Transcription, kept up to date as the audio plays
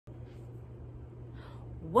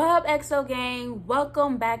What up, Exo gang?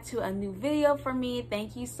 Welcome back to a new video for me.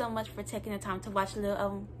 Thank you so much for taking the time to watch a little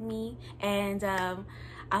of me, and I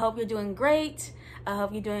hope you're doing great. I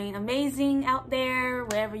hope you're doing amazing out there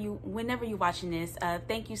whenever you're watching this.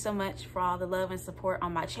 Thank you so much for all the love and support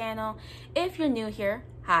on my channel. If you're new here,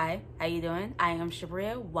 hi, how you doing? I am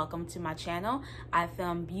Shabria. Welcome to my channel. I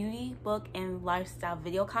film beauty, book, and lifestyle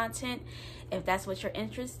video content. If that's what you're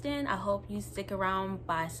interested in, I hope you stick around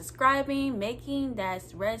by subscribing, making that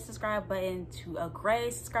red subscribe button to a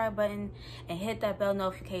gray subscribe button, and hit that bell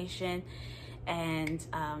notification. And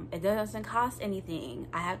it doesn't cost anything.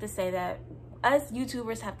 I have to say that us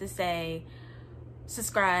YouTubers have to say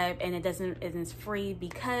subscribe, and it's free,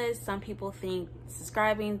 because some people think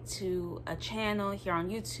subscribing to a channel here on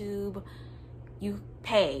YouTube you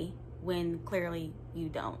pay, when clearly you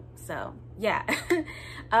don't. So yeah.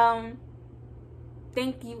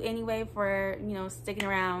 Thank you anyway for sticking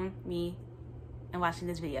around me and watching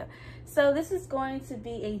this video. So this is going to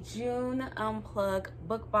be a June Unplugged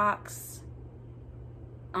book box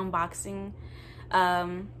unboxing.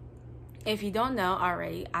 If you don't know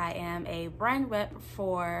already, I am a brand rep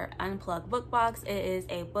for Unplugged book box. It is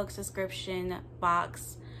a book subscription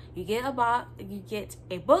box. You get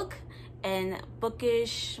a book and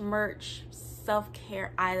bookish merch,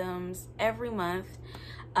 self-care items every month.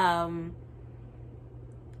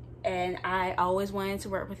 And I always wanted to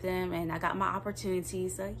work with them, and I got my opportunity,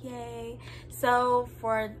 so yay. So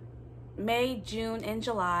for May, June, and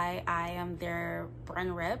July, I am their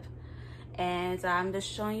brand rep, and I'm just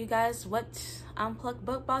showing you guys what Unplugged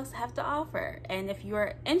book box have to offer. And if you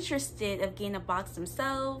are interested of getting a box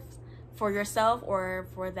themselves for yourself or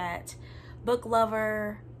for that book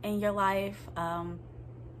lover in your life,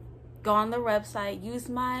 go on the website, use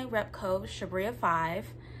my rep code Shabria5. I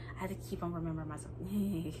had to keep on remembering myself.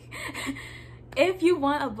 If you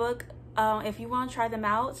want a book, if you want to try them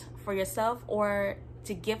out for yourself or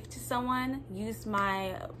to gift to someone, use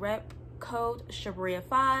my rep code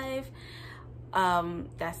Shabria5.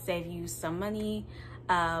 That save you some money.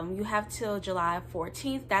 You have till July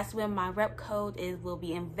 14th. That's when my rep code will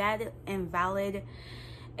be invalid.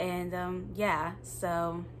 And yeah,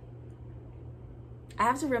 so I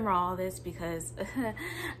have to remember all this because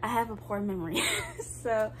I have a poor memory.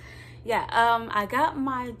 So yeah, I got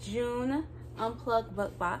my June Unplugged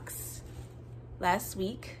book box last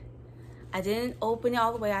week. I didn't open it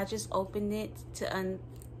all the way. I just opened it to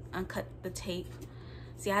uncut the tape.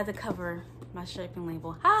 See, I had to cover my shipping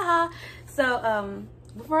label. Haha. So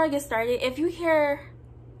before I get started, if you hear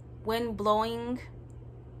wind blowing,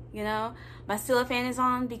 my ceiling fan is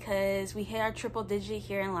on because we hit our triple digit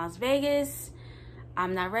here in Las Vegas.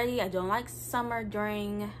 I'm not ready. I don't like summer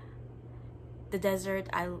during the desert.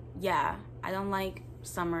 I don't like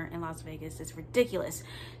summer in Las Vegas. It's ridiculous.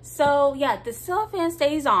 So yeah, the ceiling fan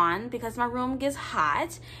stays on because my room gets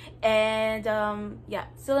hot. And yeah,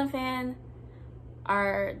 ceiling fan,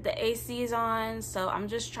 the AC is on. So I'm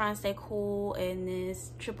just trying to stay cool in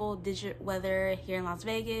this triple digit weather here in Las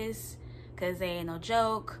Vegas, because they ain't no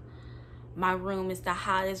joke. My room is the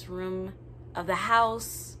hottest room of the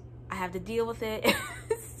house. I have to deal with it.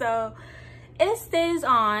 So it stays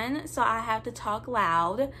on, so I have to talk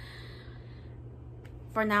loud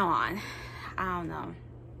for now on. I don't know.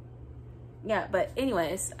 Yeah, but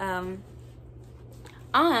anyways, on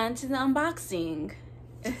to the unboxing.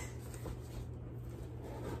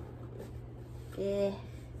 Yeah.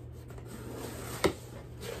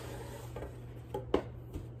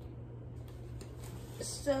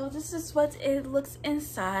 So this is what it looks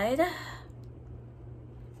inside.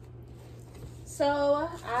 So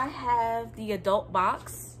I have the adult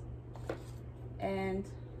box, and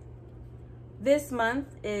this month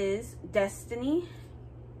is Destiny,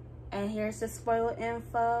 and here's the spoiler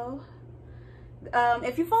info.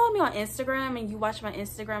 If you follow me on Instagram and you watch my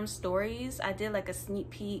Instagram stories, I did like a sneak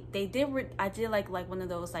peek. I did like one of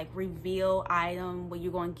those like reveal item what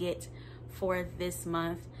you're gonna get for this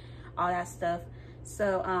month, all that stuff.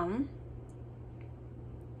 So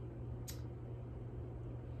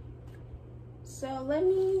so let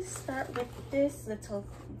me start with this little,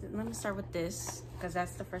 let me start with this because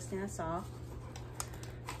that's the first thing I saw.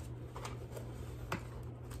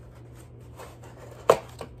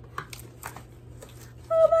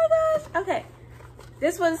 Oh my gosh. Okay.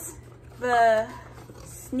 This was the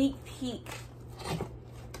sneak peek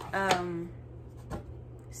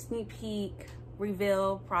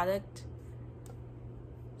reveal product.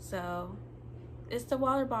 So it's the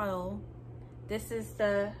water bottle. This is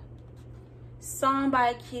the Song of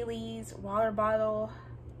Achilles water bottle.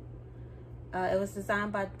 It was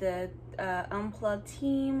designed by the Unplugged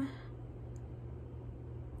team.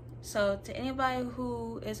 So to anybody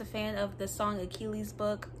who is a fan of the Song of Achilles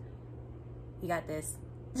book, you got this.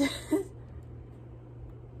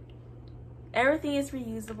 Everything is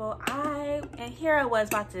reusable. And here I was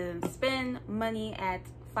about to spend money at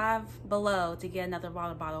Five Below to get another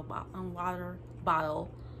water bottle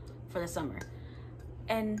for the summer.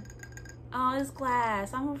 And oh, it's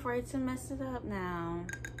glass. I'm afraid to mess it up now.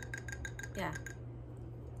 Yeah.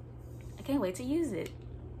 I can't wait to use it.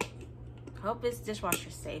 Hope it's dishwasher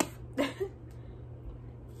safe.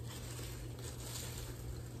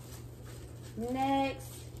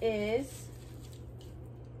 Next is,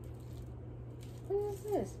 what is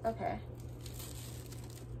this? Okay.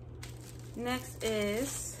 Next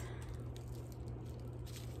is,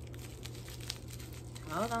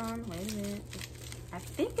 hold on, wait a minute. I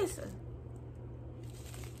think it's a,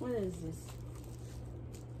 what is this?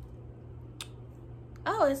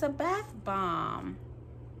 Oh, it's a bath bomb.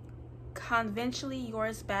 Conventionally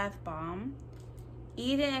Yours bath bomb.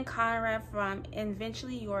 Eden and Conrad from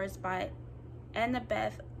Eventually Yours by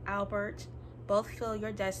Annabeth Albert both feel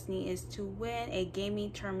your destiny is to win a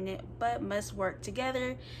gaming tournament, but must work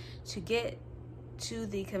together to get to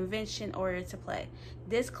the convention in order to play.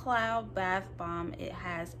 This cloud bath bomb, it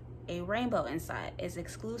has a rainbow inside. It's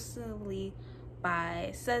exclusively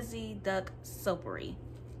by Sudsy Duck Soapery.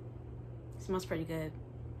 It smells pretty good.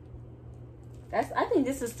 I think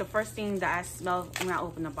this is the first thing that I smell when I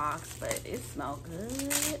open the box, but it smells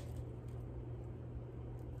good.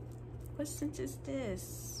 What scent is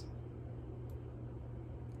this?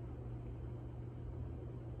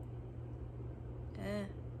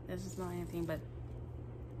 Doesn't smell anything, but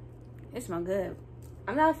it smells good.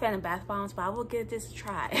 I'm not a fan of bath bombs, but I will give this a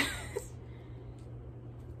try.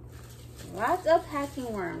 Lots of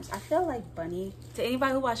packing worms. I feel like Bunny. To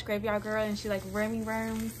anybody who watched Graveyard Girl and she like wormy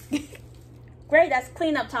worms. Great, that's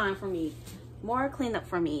cleanup time for me. More cleanup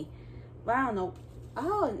for me. But I don't know.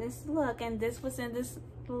 Oh, this look, and this was in this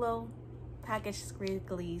little package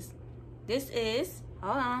squigglies. This is,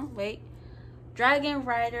 hold on, wait. Dragon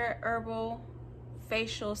Rider Herbal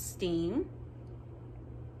Facial Steam.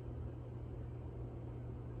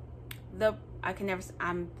 I'm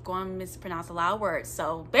going to mispronounce a lot of words,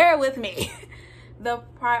 so bear with me. The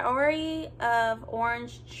Priory of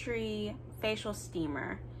Orange Tree Facial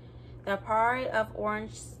Steamer. The Priory of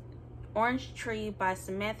Orange Tree by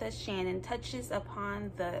Samantha Shannon touches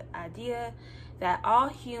upon the idea that all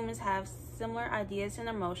humans have similar ideas and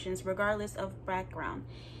emotions regardless of background.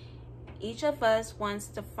 Each of us wants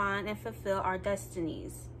to find and fulfill our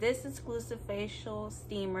destinies. This exclusive facial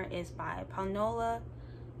steamer is by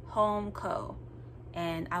PeoniaHomeCo,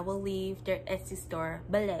 and I will leave their Etsy store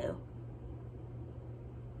below.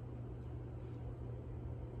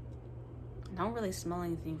 I don't really smell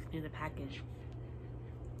anything through the package.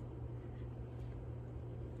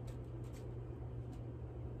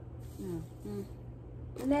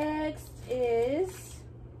 Next is,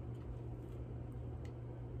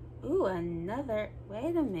 ooh, another,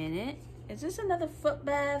 wait a minute. Is this another foot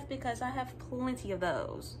bath? Because I have plenty of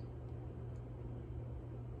those.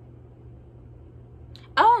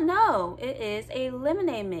 Oh no, it is a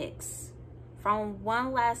lemonade mix from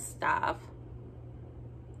One Last Stop.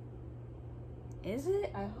 Is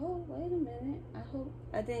it? I hope, wait a minute. I hope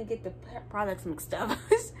I didn't get the products mixed up.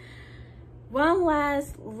 One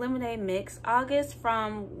Last Lemonade Mix, August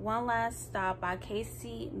from One Last Stop by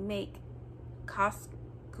Casey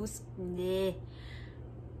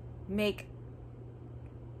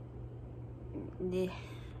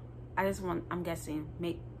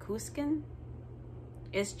Kuskin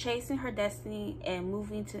is chasing her destiny and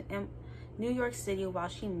moving to New York City while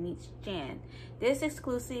she meets Jan. This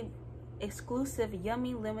exclusive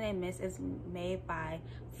yummy lemonade mix is made by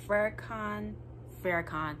Farrakhan.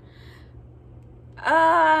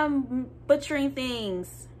 Butchering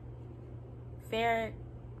things. Karen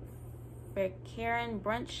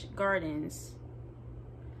Brunch Gardens.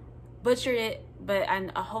 Butchered it, but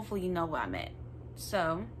hopefully you know what I meant.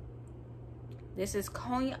 So this is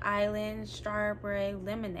Coney Island strawberry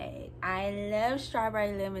lemonade. I love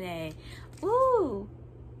strawberry lemonade. Ooh,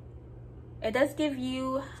 it does give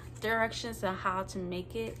you directions on how to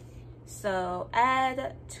make it. So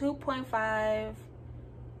add 2.5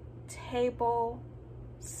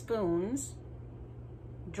 tablespoons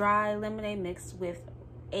dry lemonade mix with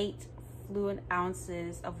 8 fluid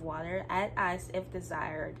ounces of water. Add ice if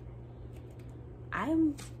desired.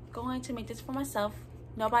 I'm going to make this for myself.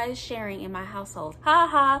 Nobody's sharing in my household. Ha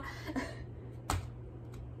ha.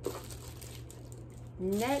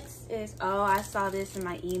 Next is, oh, I saw this in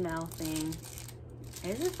my email thing.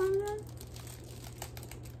 Is it from them?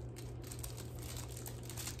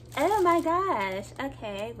 Oh my gosh.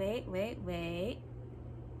 Okay, wait.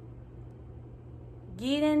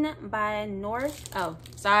 Gideon by North. Oh,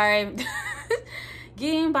 sorry.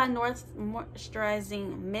 Gideon by North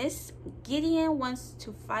Moisturizing Mist. Gideon wants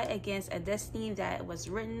to fight against a destiny that was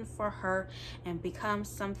written for her and become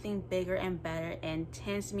something bigger and better, and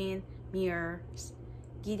Tasman mirrors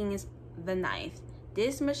Gideon's the knife.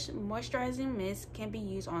 This moisturizing mist can be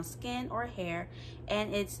used on skin or hair,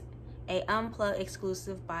 and it's a Unplugged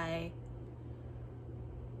exclusive by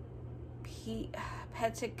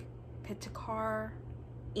Peticar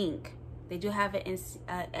Inc. They do have it in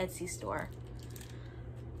Etsy store.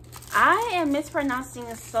 I am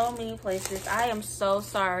mispronouncing so many places. I am so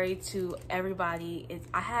sorry to everybody.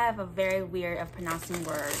 I have a very weird of pronouncing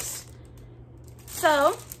words.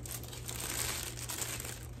 So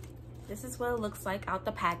this is what it looks like out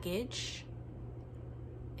the package.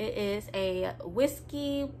 It is a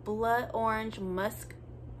whiskey blood orange musk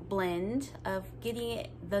blend of Gideon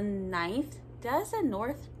the Ninth. Did I say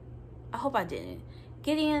North? I hope I didn't.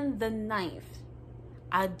 Gideon the Ninth.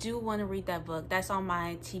 I do want to read that book. That's on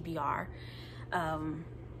my TBR.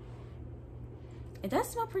 It does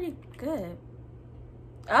smell pretty good.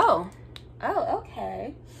 Oh,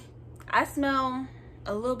 okay. I smell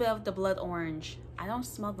a little bit of the blood orange. I don't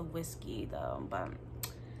smell the whiskey though, but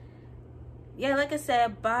yeah, like I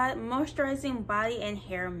said, moisturizing body and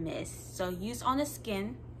hair mist. So use on the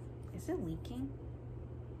skin. Is it leaking?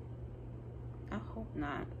 I hope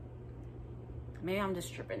not. Maybe I'm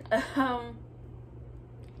just tripping.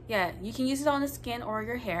 Yeah, you can use it on the skin or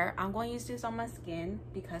your hair. I'm going to use this on my skin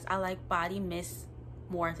because I like body mist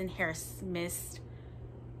more than hair mist.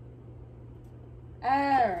 All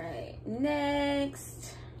right,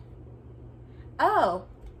 next. Oh,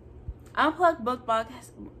 Unplugged Bookmark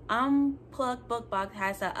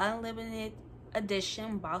has an unlimited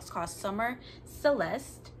edition box called Summer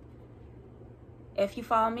Celeste. If you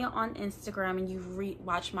follow me on Instagram and you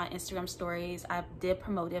watch my Instagram stories, I did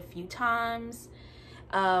promote it a few times.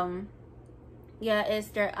 Yeah, it's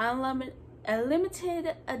their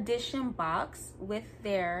limited edition box with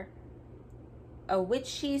their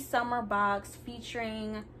witchy summer box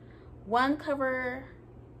featuring one hardcover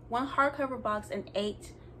box and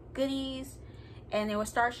 8 goodies, and they will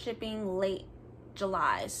start shipping late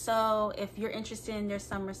July. So if you're interested in their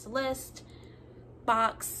Summer Celeste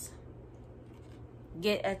box,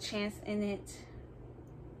 get a chance in it.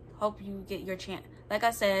 Hope you get your chance. Like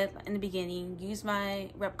I said in the beginning, use my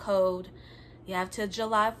rep code. You have till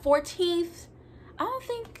July 14th. I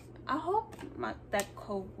hope that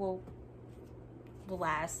code will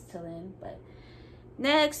last till then. But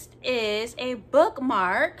next is a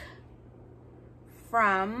bookmark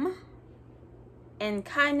from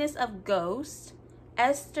Unkindness of Ghosts.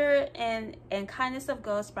 Esther and Unkindness of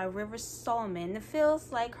Ghosts by River Solomon. It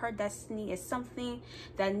feels like her destiny is something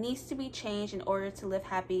that needs to be changed in order to live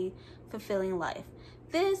happy, fulfilling life.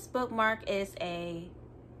 This bookmark is a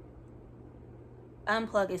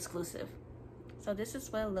Unplugged exclusive. So this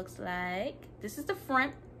is what it looks like. This is the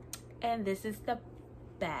front and this is the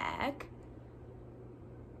back.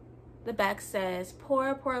 The back says,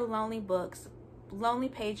 poor lonely books, lonely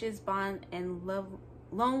pages, bond and love,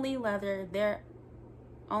 lonely leather, their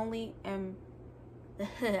only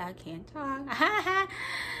I can't talk.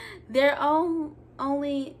 Their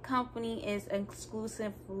only company is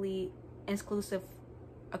exclusive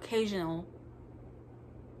occasional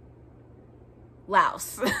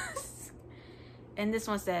louse. And this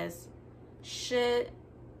one says should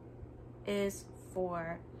is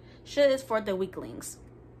for the weaklings.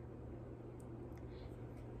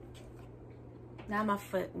 Now my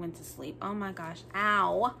foot went to sleep. Oh my gosh.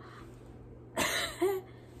 Ow.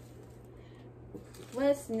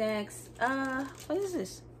 What's next? What is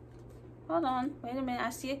this? Hold on. Wait a minute. I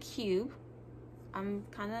see a cube. I'm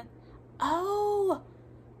kind of... Oh!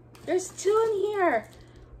 There's 2 in here.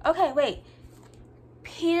 Okay, wait.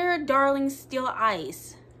 Peter Darling Steel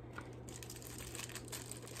Ice.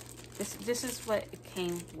 This is what it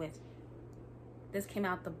came with. This came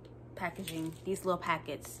out the packaging. These little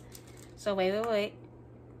packets. So wait.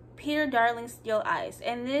 Peter Darling Steel Ice.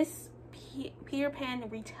 And this Peter Pan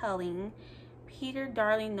retelling, Peter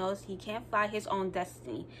Darling knows he can't fly his own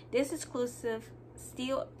destiny. This exclusive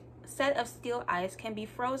set of steel ice can be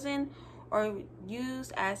frozen or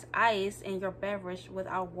used as ice in your beverage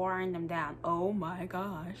without watering them down. Oh my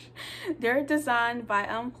gosh. They're designed by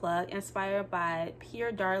Unplugged, inspired by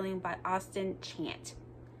Peter Darling by Austin Chant.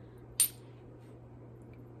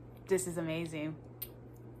 This is amazing.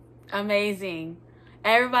 Amazing.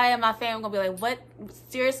 Everybody in my family gonna be like, what?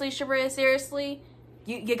 Seriously, Shabria? Seriously?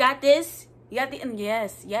 You got this? You got the...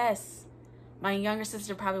 Yes. My younger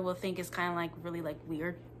sister probably will think it's kind of like really like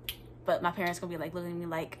weird, but my parents gonna be like looking at me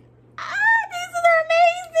like, ah, these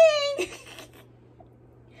are amazing.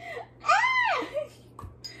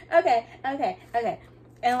 Ah! Okay.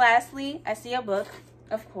 And lastly, I see a book,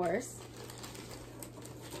 of course.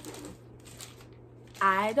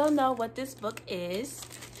 I don't know what this book is.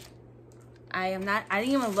 I didn't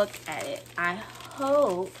even look at it. I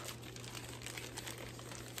hope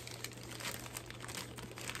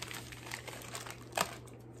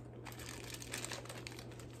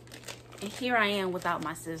and here I am without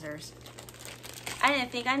my scissors. I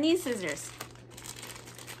didn't think I need scissors.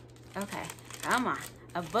 Okay, come on.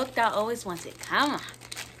 A book that I always wanted. Come on.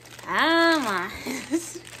 Come on.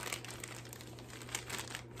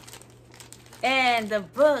 And the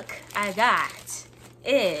book I got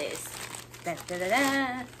is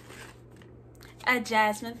a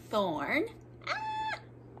Jasmine Throne.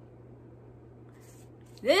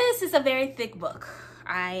 This is a very thick book.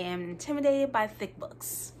 I am intimidated by thick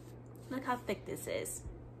books. Look how thick this is.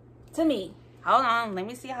 To me. Hold on. Let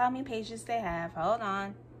me see how many pages they have. Hold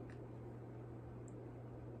on.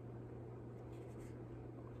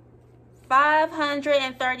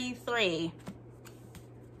 533.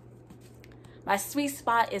 My sweet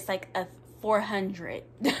spot is like a 400.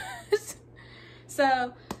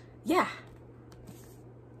 So, yeah.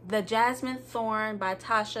 The Jasmine Throne by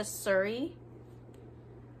Tasha Suri.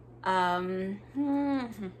 Hold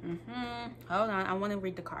on. I want to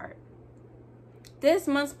read the card. This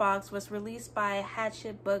month's box was released by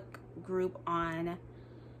Hatchet Book Group on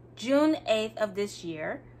June 8th of this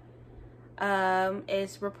year.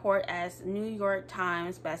 It's reported as New York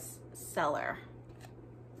Times bestseller.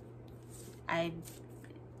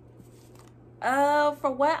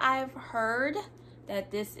 For what I've heard,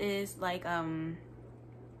 that this is like one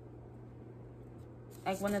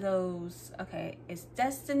of those, okay, it's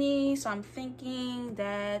Destiny, so I'm thinking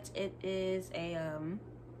that it is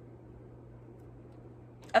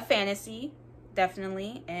a fantasy,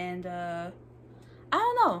 definitely. And I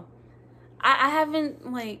don't know, I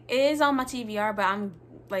haven't, like, it is on my TBR, but I'm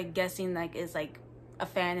like guessing like it's like a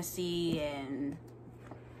fantasy, and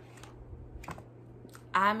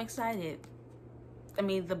I'm excited. I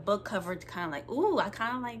mean, the book cover kind of like, ooh, I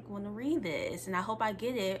kind of like want to read this, and I hope I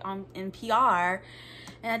get it in PR.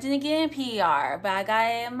 And I didn't get it in PR, but I got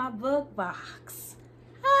it in my book box.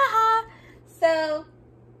 Haha. So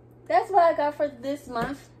that's what I got for this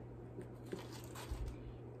month.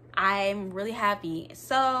 I'm really happy.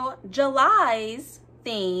 So July's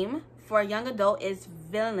theme for young adult is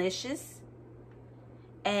villainous,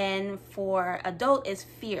 and for adult is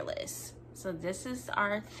fearless. So this is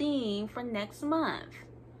our theme for next month.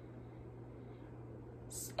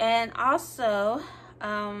 And also,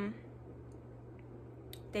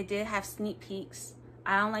 they did have sneak peeks.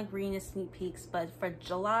 I don't like reading the sneak peeks, but for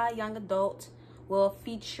July, young adult will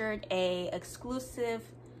feature a exclusive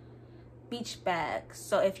beach bag.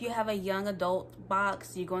 So if you have a young adult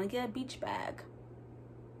box, you're going to get a beach bag.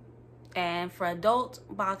 And for adult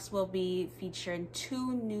box will be featuring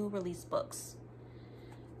 2 new release books.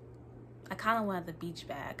 I kind of wanted the beach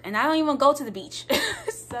bag, and I don't even go to the beach.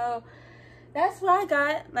 So that's what I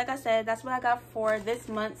got. Like I said, that's what I got for this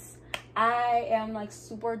month's. I am like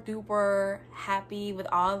super duper happy with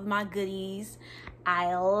all of my goodies.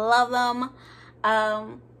 I love them.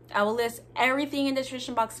 I will list everything in the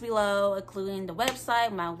description box below, including the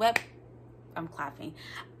website,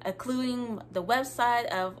 including the website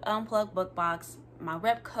of Unplugged Book Box, my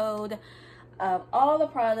rep code of all the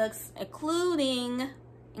products, including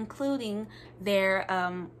their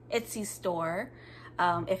Etsy store.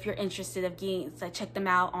 If you're interested of getting, so check them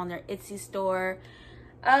out on their Etsy store.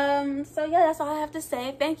 So yeah, that's all I have to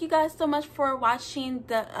say. Thank you guys so much for watching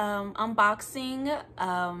the unboxing.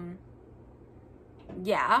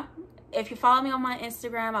 Yeah, if you follow me on my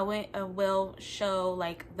Instagram, I will show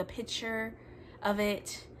like the picture of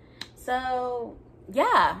it. So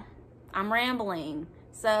yeah, I'm rambling.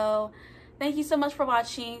 So thank you so much for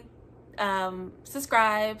watching.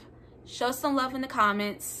 Subscribe, show some love in the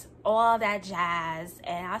comments, all that jazz,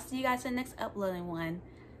 and I'll see you guys in the next uploaded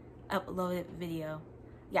video.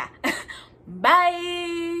 Yeah.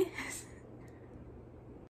 Bye.